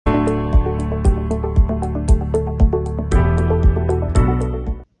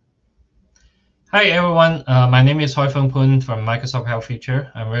Hi everyone, my name is Hoifung Poon from Microsoft Health Future.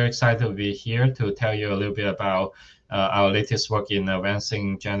 I'm very excited to be here to tell you a little bit about our latest work in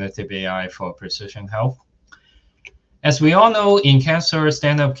advancing generative AI for precision health. As we all know, in cancer,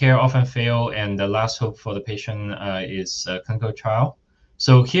 standard of care often fail, and the last hope for the patient is a clinical trial.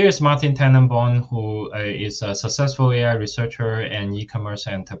 So here is Martin Tannenbaum, who is a successful AI researcher and e-commerce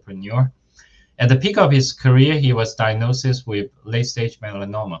entrepreneur. At the peak of his career, he was diagnosed with late-stage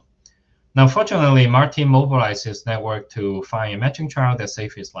melanoma. Now, fortunately, Martin mobilized his network to find a matching trial that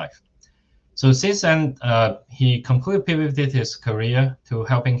saved his life. So since then, he completely pivoted his career to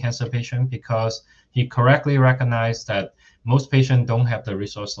helping cancer patients because he correctly recognized that most patients don't have the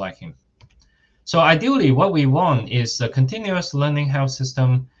resource like him. So ideally, what we want is a continuous learning health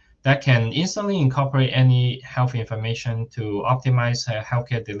system that can instantly incorporate any health information to optimize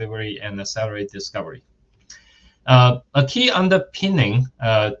healthcare delivery and accelerate discovery. A key underpinning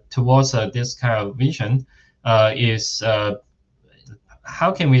towards this kind of vision is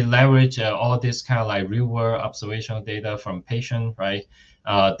how can we leverage all this kind of like real-world observational data from patients, right,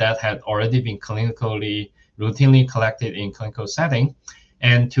 that had already been clinically routinely collected in clinical setting,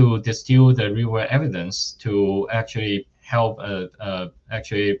 and to distill the real-world evidence to actually help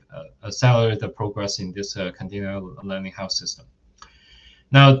accelerate the progress in this continual learning health system.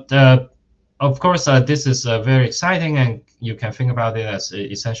 Now, of course, this is very exciting, and you can think about it as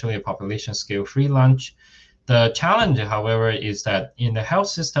essentially a population scale free lunch. The challenge, however, is that in the health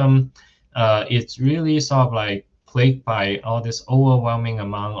system, it's really sort of like plagued by all this overwhelming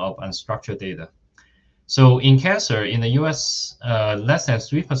amount of unstructured data. So in cancer, in the US, less than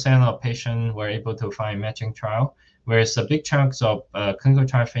 3% of patients were able to find matching trial, whereas a big chunks of clinical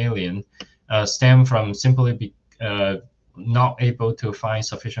trial failure stem from simply not able to find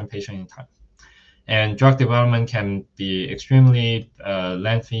sufficient patient in time. And drug development can be extremely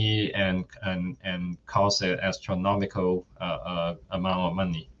lengthy and cost an astronomical amount of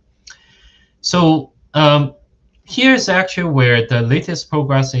money. So here's actually where the latest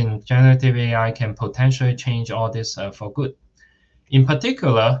progress in generative AI can potentially change all this for good. In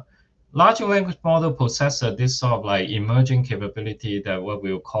particular, large language model possess this sort of like emerging capability that what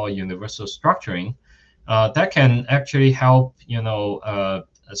we will call universal structuring that can actually help,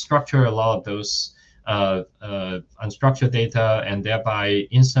 structure a lot of those unstructured data and thereby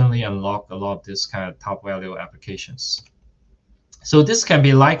instantly unlock a lot of this kind of top value applications. So this can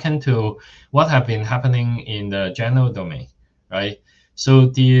be likened to what have been happening in the general domain, right? So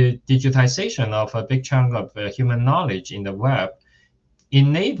the digitization of a big chunk of human knowledge in the web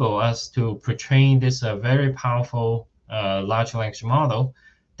enable us to pre-train this very powerful large language model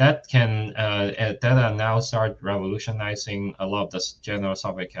that can that are now start revolutionizing a lot of the general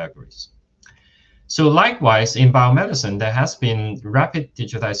software categories. So likewise, in biomedicine, there has been rapid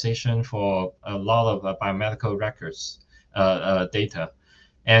digitization for a lot of biomedical records data.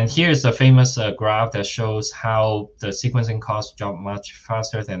 And here's a famous graph that shows how the sequencing costs drop much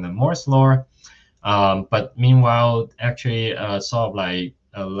faster than the Moore's law. But meanwhile, actually, sort of like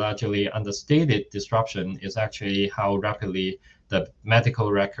a largely understated disruption is actually how rapidly the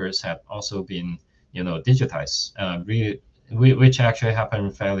medical records have also been, digitized, which actually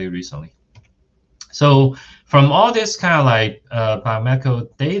happened fairly recently. So from all this kind of like biomedical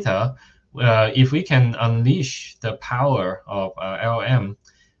data, if we can unleash the power of LLM,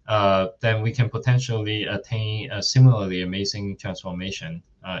 then we can potentially attain a similarly amazing transformation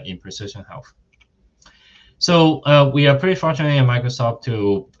in precision health. So we are pretty fortunate in Microsoft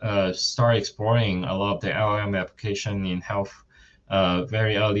to start exploring a lot of the LLM application in health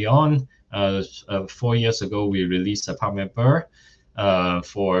very early on. 4 years ago, we released a PubMed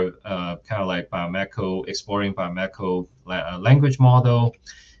for kind of like exploring biomedical language model.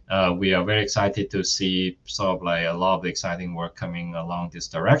 We are very excited to see sort of like a lot of exciting work coming along these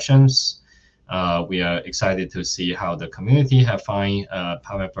directions. We are excited to see how the community have find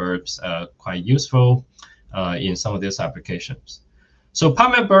PubMed quite useful in some of these applications. So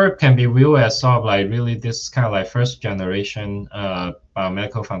PubMed can be viewed as sort of like really this kind of like first generation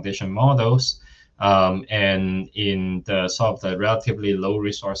biomedical foundation models. And in the sort of the relatively low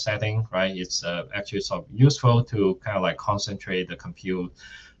resource setting, right, it's actually sort of useful to kind of like concentrate the compute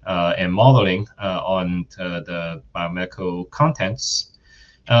and modeling on the biomedical contents.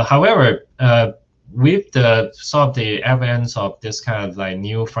 However, with the sort of the advent of this kind of like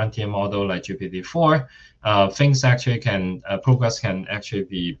new frontier model like GPT-4, things actually can progress can actually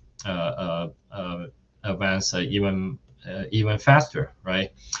be advanced even faster,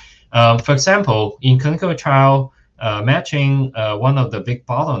 right? For example, in clinical trial matching, one of the big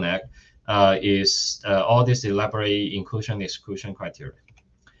bottleneck is all this elaborate inclusion-exclusion criteria.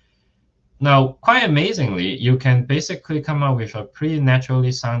 now, quite amazingly, you can basically come up with a pretty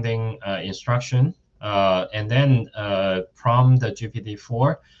naturally sounding instruction, and then prompt the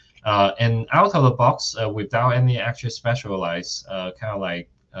GPT-4, and out of the box, without any actually specialized kind of like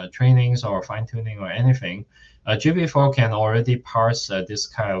trainings or fine tuning or anything, GPT-4 can already parse this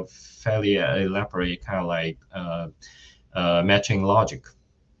kind of fairly elaborate kind of like matching logic.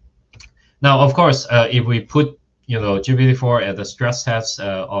 Now, of course, if we put GPT-4 at the stress test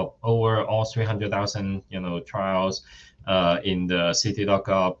of over all 300,000 trials in the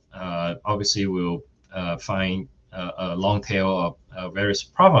ct.gov, obviously we'll find a long tail of various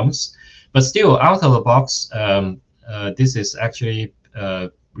problems. But still, out of the box, this is actually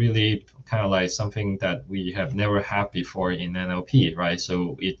really kind of like something that we have never had before in NLP, right?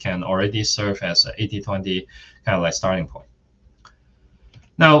 So it can already serve as an 80-20 kind of like starting point.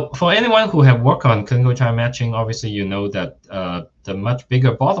 Now, for anyone who have worked on clinical trial matching, obviously you know that the much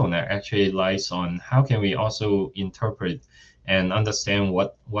bigger bottleneck actually lies on how can we also interpret and understand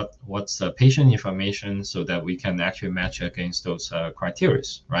what's the patient information so that we can actually match against those criteria,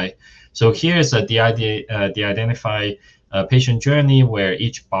 right? So here's the identify patient journey where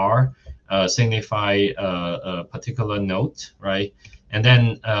each bar signify a particular note, right? And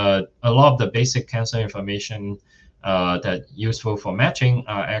then a lot of the basic cancer information that useful for matching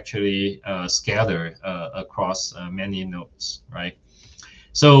are actually scattered across many nodes, right?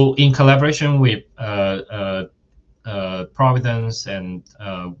 So in collaboration with Providence, and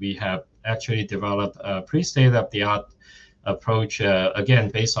we have actually developed a pretty state-of-the-art approach, again,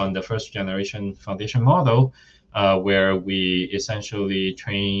 based on the first generation foundation model, where we essentially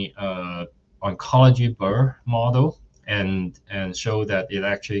train oncology Burr model and show that it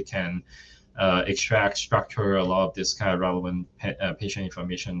actually can extract, structure a lot of this kind of relevant patient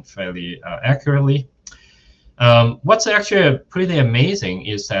information fairly accurately. What's actually pretty amazing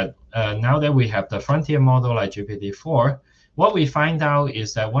is that now that we have the frontier model like GPT-4, what we find out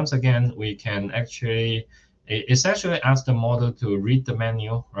is that once again, we can actually essentially ask the model to read the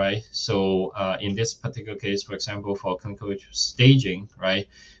manual, right? So in this particular case, for example, for clinical staging, right,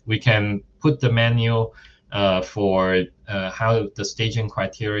 we can put the manual for how the staging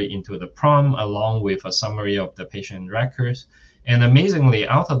criteria into the prompt, along with a summary of the patient records. And amazingly,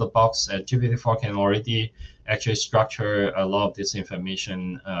 out of the box, GPT-4 can already actually structure a lot of this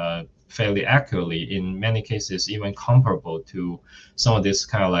information fairly accurately, in many cases even comparable to some of this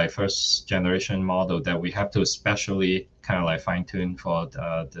kind of like first generation model that we have to especially kind of like fine tune for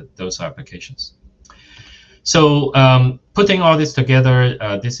those applications. So putting all this together,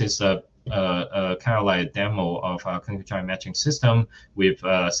 this is a kind of like demo of our clinical trial matching system with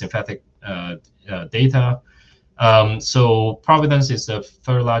synthetic data. So Providence is the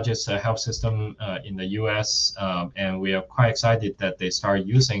third largest health system in the US, and we are quite excited that they start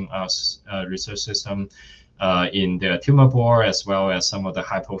using our research system in their tumor board, as well as some of the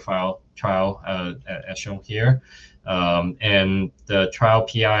high-profile trial as shown here. And the trial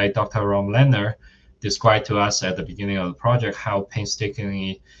PI, Dr. Ron Lenner, described to us at the beginning of the project how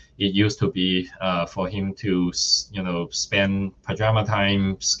painstakingly it used to be for him to, spend pajama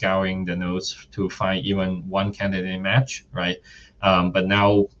time scouring the nodes to find even one candidate match, right? But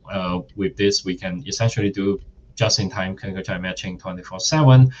now with this, we can essentially do just-in-time clinical trial matching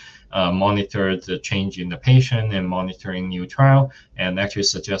 24/7, monitor the change in the patient and monitoring new trial, and actually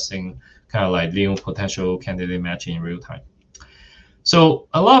suggesting kind of like new potential candidate match in real time. So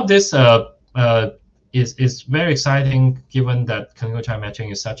a lot of this is very exciting, given that clinical trial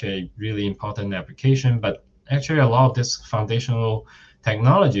matching is such a really important application. But actually, a lot of this foundational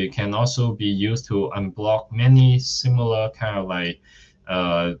technology can also be used to unblock many similar kind of like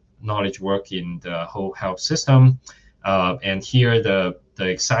knowledge work in the whole health system. And here, the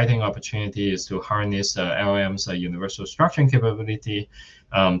exciting opportunity is to harness LLM's universal structuring capability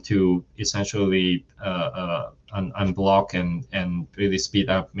to essentially unblock and really speed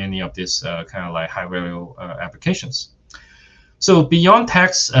up many of these kind of like high-value applications. So beyond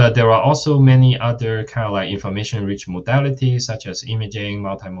text, there are also many other kind of like information-rich modalities, such as imaging,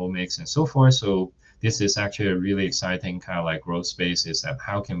 multi-omics, and so forth. So this is actually a really exciting kind of like growth space, is that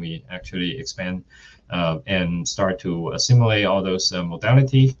how can we actually expand and start to assimilate all those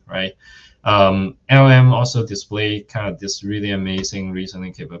modality, right? LLM also display kind of this really amazing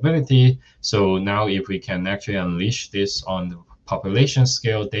reasoning capability. So now if we can actually unleash this on the population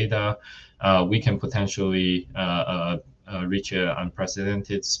scale data, we can potentially reach an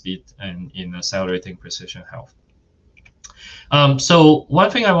unprecedented speed and in accelerating precision health. So one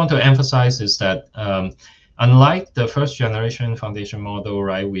thing I want to emphasize is that unlike the first generation foundation model,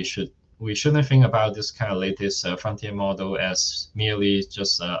 right, we shouldn't think about this kind of latest frontier model as merely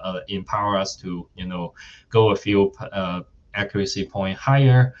just empower us to go a few accuracy point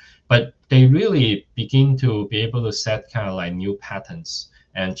higher, but they really begin to be able to set kind of like new patterns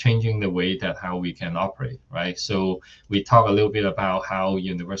and changing the way that how we can operate, right? So we talk a little bit about how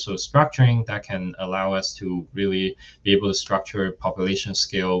universal structuring that can allow us to really be able to structure population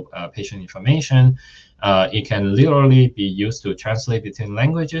scale patient information. It can literally be used to translate between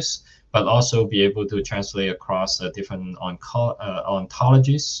languages, but also be able to translate across different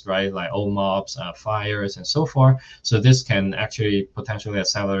ontologies, right? Like OMOPs, FHIRs, and so forth. So this can actually potentially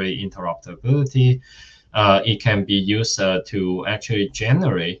accelerate interoperability. It can be used to actually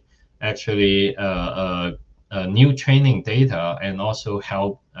generate new training data and also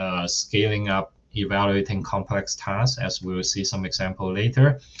help scaling up evaluating complex tasks, as we will see some example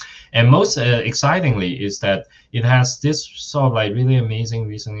later. And most excitingly is that it has this sort of like really amazing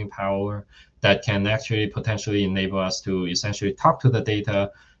reasoning power that can actually potentially enable us to essentially talk to the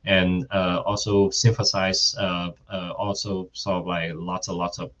data and also synthesize also sort of like lots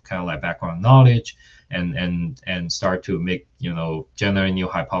of kind of like background knowledge and start to make generate new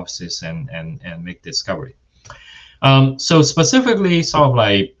hypotheses and make discovery. So specifically sort of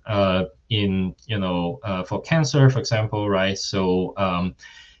like in for cancer, for example, right? So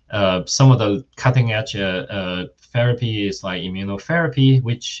some of the cutting edge therapy is like immunotherapy,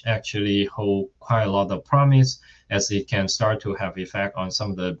 which actually hold quite a lot of promise as it can start to have effect on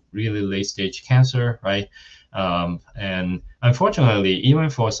some of the really late stage cancer, right? And unfortunately, even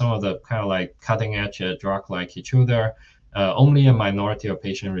for some of the kind of like cutting edge drug like Keytruda, only a minority of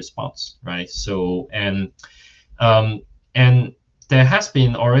patient response, right? So and there has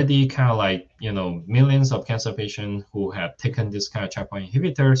been already kind of like millions of cancer patients who have taken this kind of checkpoint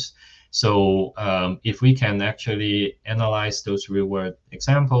inhibitors. So if we can actually analyze those real world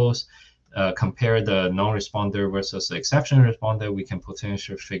examples, compare the non-responder versus the exception responder, we can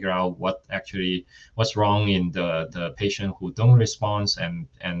potentially figure out what's wrong in the patient who don't respond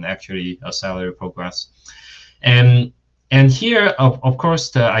and actually accelerate progress. And here, of course,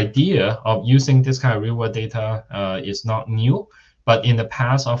 the idea of using this kind of real world data is not new. But in the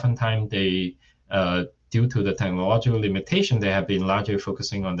past, oftentimes they, due to the technological limitation, they have been largely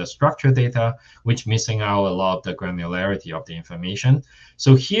focusing on the structured data, which missing out a lot of the granularity of the information.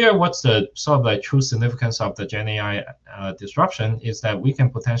 So here, what's the sort of like true significance of the Gen AI disruption is that we can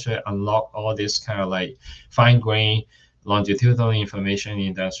potentially unlock all this kind of like fine-grained longitudinal information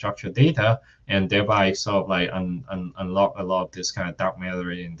in the structured data, and thereby sort of like unlock a lot of this kind of dark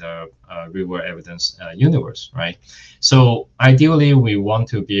matter in the real-world evidence universe, right? So ideally, we want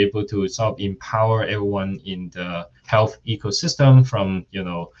to be able to sort of empower everyone in the health ecosystem, from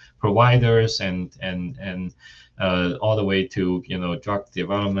providers and all the way to drug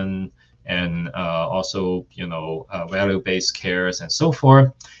development and also value-based cares and so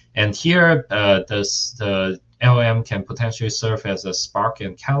forth. And here, the LLM can potentially serve as a spark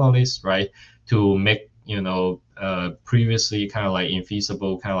and catalyst, right, to make previously kind of like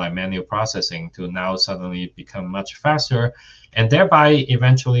infeasible kind of like manual processing to now suddenly become much faster, and thereby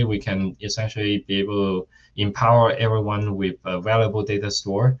eventually we can essentially be able to empower everyone with a valuable data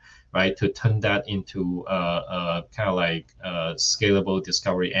store, right, to turn that into a kind of like a scalable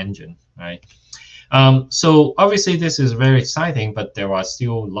discovery engine, right? So obviously this is very exciting, but there are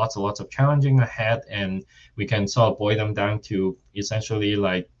still lots of challenging ahead, and we can sort of boil them down to essentially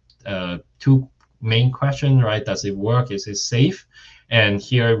like two main questions, right? Does it work? Is it safe? And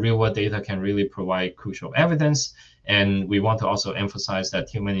here, real-world data can really provide crucial evidence. And we want to also emphasize that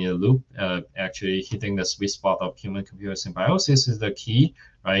human in the loop, actually hitting the sweet spot of human-computer symbiosis is the key,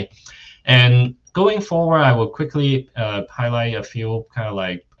 right? And going forward, I will quickly highlight a few kind of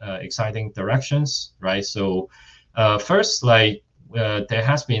like exciting directions, right? So first, like there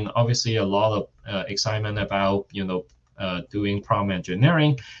has been obviously a lot of excitement about doing prompt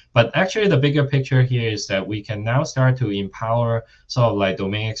engineering, but actually the bigger picture here is that we can now start to empower sort of like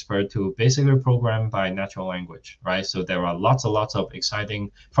domain expert to basically program by natural language, right? So there are lots of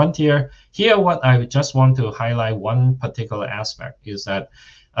exciting frontier here. What I just want to highlight one particular aspect is that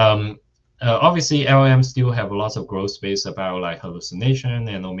obviously LLMs still have lots of growth space about like hallucination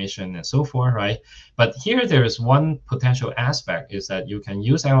and omission and so forth, right? But here there is one potential aspect is that you can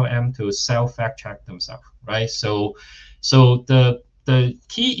use LLM to self fact check themselves, right? So the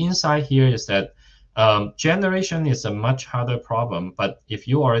key insight here is that generation is a much harder problem, but if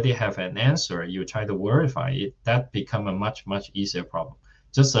you already have an answer, you try to verify it, that become a much easier problem.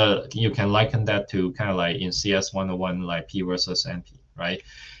 Just you can liken that to kind of like in CS 101, like P versus NP, right?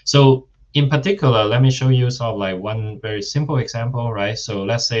 So in particular, let me show you sort of like one very simple example, right? So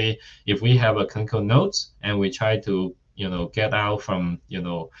let's say if we have a clinical notes and we try to, get out from,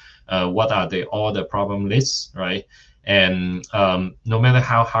 what are all the problem lists, right? And no matter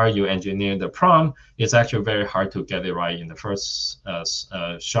how hard you engineer the prompt, it's actually very hard to get it right in the first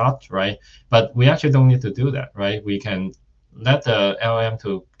shot, right? But we actually don't need to do that, right? We can let the LLM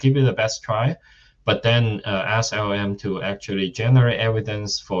to give it the best try, but then ask LLM to actually generate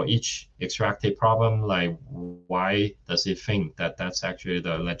evidence for each extracted problem, like why does it think that that's actually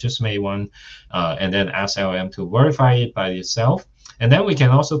the legitimate one, and then ask LLM to verify it by itself. And then we can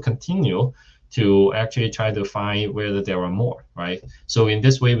also continue to actually try to find whether there are more, right? So in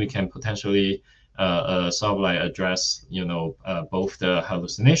this way, we can potentially sort of like address, both the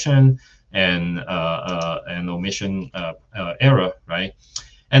hallucination and omission error, right?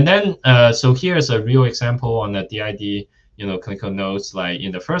 And then, so here's a real example on the DID, clinical notes. Like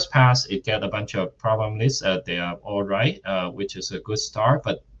in the first pass, it get a bunch of problem lists. They are all right, which is a good start,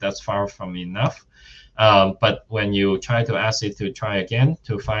 but that's far from enough. But when you try to ask it to try again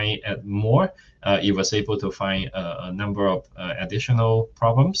to find more, it was able to find a number of additional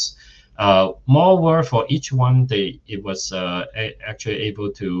problems. Moreover, for each one, it was actually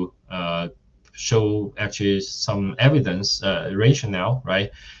able to show actually some evidence, rationale,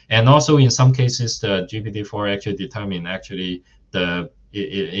 right? And also in some cases, the GPT-4 actually determined actually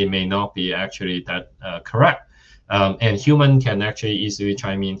it may not be actually that correct. And human can actually easily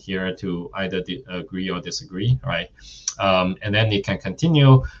chime in here to either agree or disagree, right? And then it can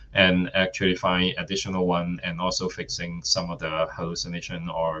continue and actually find additional one, and also fixing some of the hallucination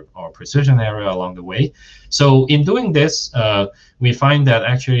or precision error along the way. So in doing this, we find that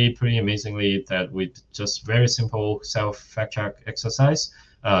actually pretty amazingly that with just very simple self fact check exercise,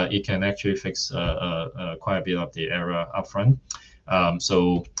 it can actually fix quite a bit of the error upfront.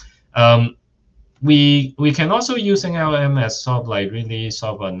 We can also using LLM as sort of like really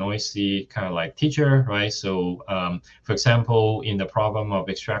sort of a noisy kind of like teacher, right? So for example, in the problem of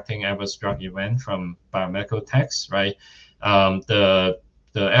extracting adverse drug event from biomedical text, right? The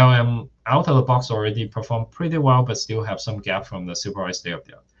LLM out of the box already performed pretty well, but still have some gap from the supervised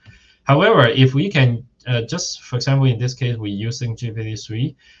state-of-the-art. However, if we can just, for example, in this case, we're using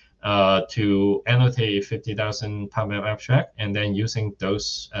GPT-3 to annotate 50,000 PubMed abstract, and then using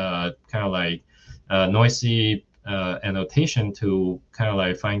those kind of like noisy annotation to kind of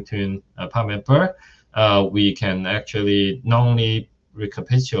like fine-tune PubMed BER, we can actually not only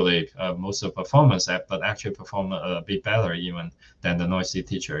recapitulate most of the performance, but actually perform a bit better even than the noisy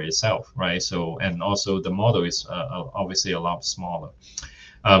teacher itself, right? So, and also the model is obviously a lot smaller.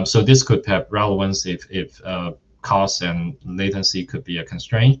 So this could have relevance if cost and latency could be a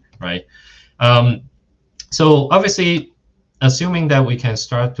constraint, right? So obviously, assuming that we can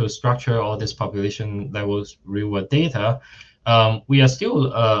start to structure all this population levels real-world data, we are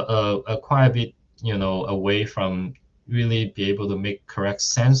still quite a bit, away from really be able to make correct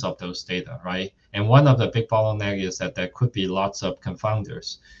sense of those data, right? And one of the big bottlenecks is that there could be lots of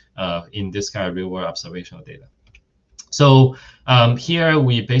confounders in this kind of real-world observational data. So here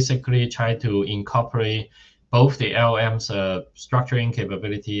we basically try to incorporate both the LLM's structuring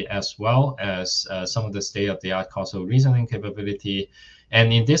capability as well as some of the state-of-the-art causal reasoning capability.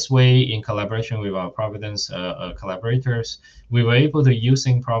 And in this way, in collaboration with our Providence collaborators, we were able to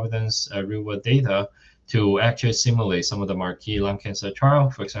using Providence real-world data to actually simulate some of the marquee lung cancer trial,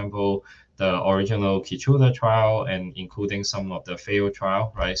 for example, the original Keytruda trial, and including some of the failed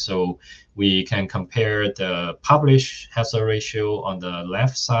trial, right? So we can compare the published hazard ratio on the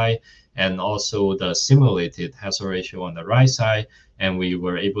left side and also the simulated hazard ratio on the right side, and we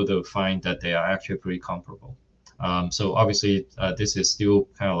were able to find that they are actually pretty comparable. So obviously, this is still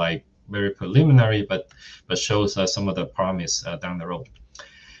kind of like very preliminary, but shows some of the promise down the road.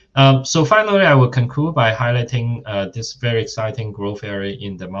 So finally, I will conclude by highlighting this very exciting growth area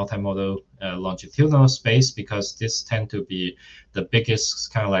in the multimodal longitudinal space, because this tend to be the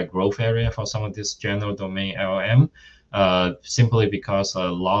biggest kind of like growth area for some of this general domain LLM. Simply because a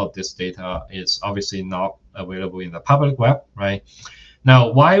lot of this data is obviously not available in the public web, right?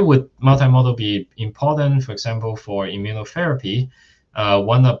 Now, why would multimodal be important, for example, for immunotherapy?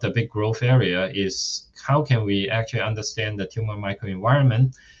 One of the big growth area is how can we actually understand the tumor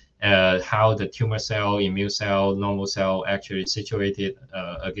microenvironment, how the tumor cell, immune cell, normal cell actually situated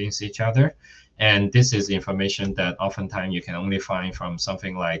against each other. And this is information that oftentimes you can only find from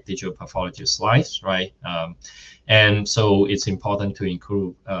something like digital pathology slides, right? And so it's important to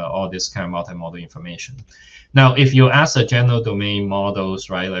include all this kind of multimodal information. Now, if you ask the general domain models,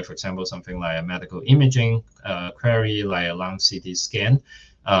 right, like for example, something like a medical imaging query, like a lung CT scan,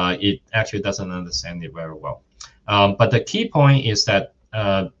 it actually doesn't understand it very well. But the key point is that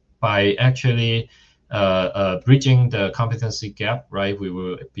by actually bridging the competency gap, right, we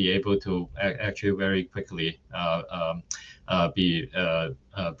will be able to actually very quickly be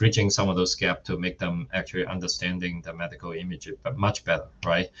bridging some of those gaps to make them actually understanding the medical image but much better,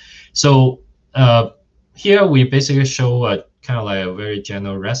 right? So here we basically show a kind of like a very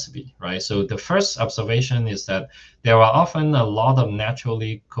general recipe, right? So the first observation is that there are often a lot of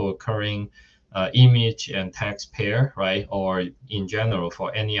naturally co-occurring image and text pair, right? Or in general,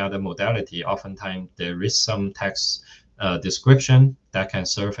 for any other modality, oftentimes there is some text description that can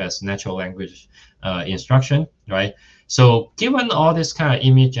serve as natural language instruction, right? So given all this kind of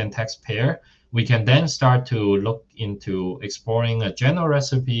image and text pair, we can then start to look into exploring a general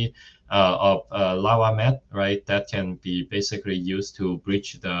recipe of LLM, right? That can be basically used to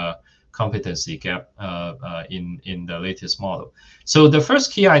bridge the competency gap in the latest model. So the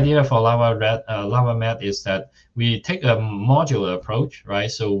first key idea for LLM is that we take a modular approach,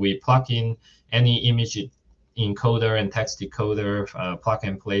 right? So we plug in any image encoder and text decoder, plug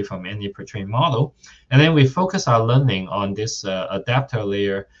and play from any pre-trained model, and then we focus our learning on this adapter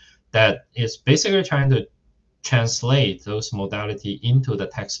layer that is basically trying to translate those modality into the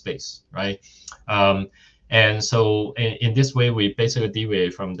text space, right? And so in this way, we basically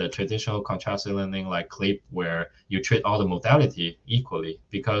deviate from the traditional contrastive learning like CLIP, where you treat all the modality equally,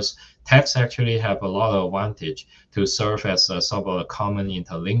 because text actually have a lot of advantage to serve as a sort of a common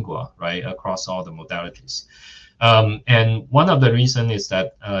interlingua, right, across all the modalities. And one of the reasons is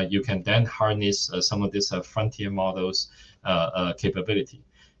that you can then harness some of this frontier models capability.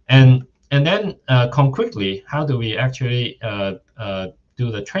 And then concretely, how do we actually do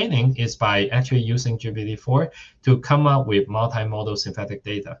the training is by actually using GPT-4 to come up with multi-modal synthetic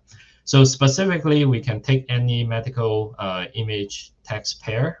data. So specifically, we can take any medical image text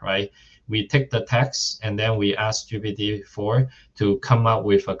pair, right? We take the text and then we ask GPT-4 to come up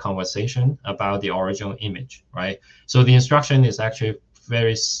with a conversation about the original image, right? So the instruction is actually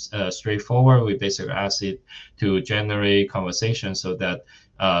very straightforward. We basically ask it to generate conversation so that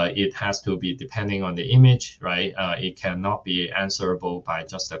it has to be depending on the image, right? It cannot be answerable by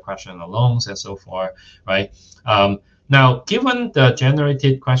just a question alone and so forth, right? Now, given the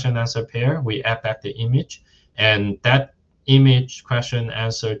generated question answer pair, we add back the image, and that image question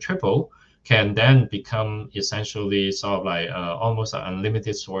answer triple can then become essentially sort of like almost an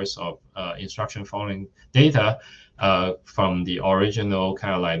unlimited source of instruction following data from the original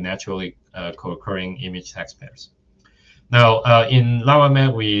kind of like naturally co-occurring image text pairs. Now, in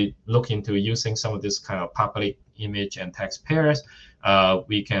LLM, we look into using some of this kind of public image and text pairs.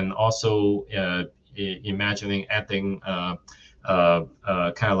 We can also imagining adding kind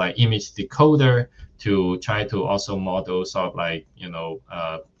of like image decoder to try to also model sort of like, you know,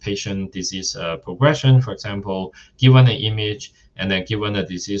 patient disease progression. For example, given an image and then given a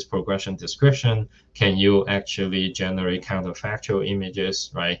disease progression description, can you actually generate counterfactual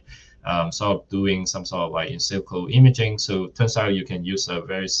images, right? Sort of doing some sort of like in silico imaging. So it turns out you can use a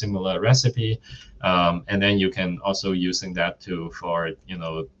very similar recipe, and then you can also using that for, you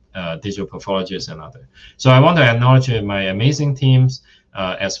know, digital pathologists and other. So I want to acknowledge my amazing teams,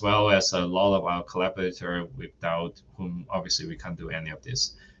 as well as a lot of our collaborators, without whom obviously we can't do any of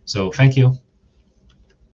this. So thank you.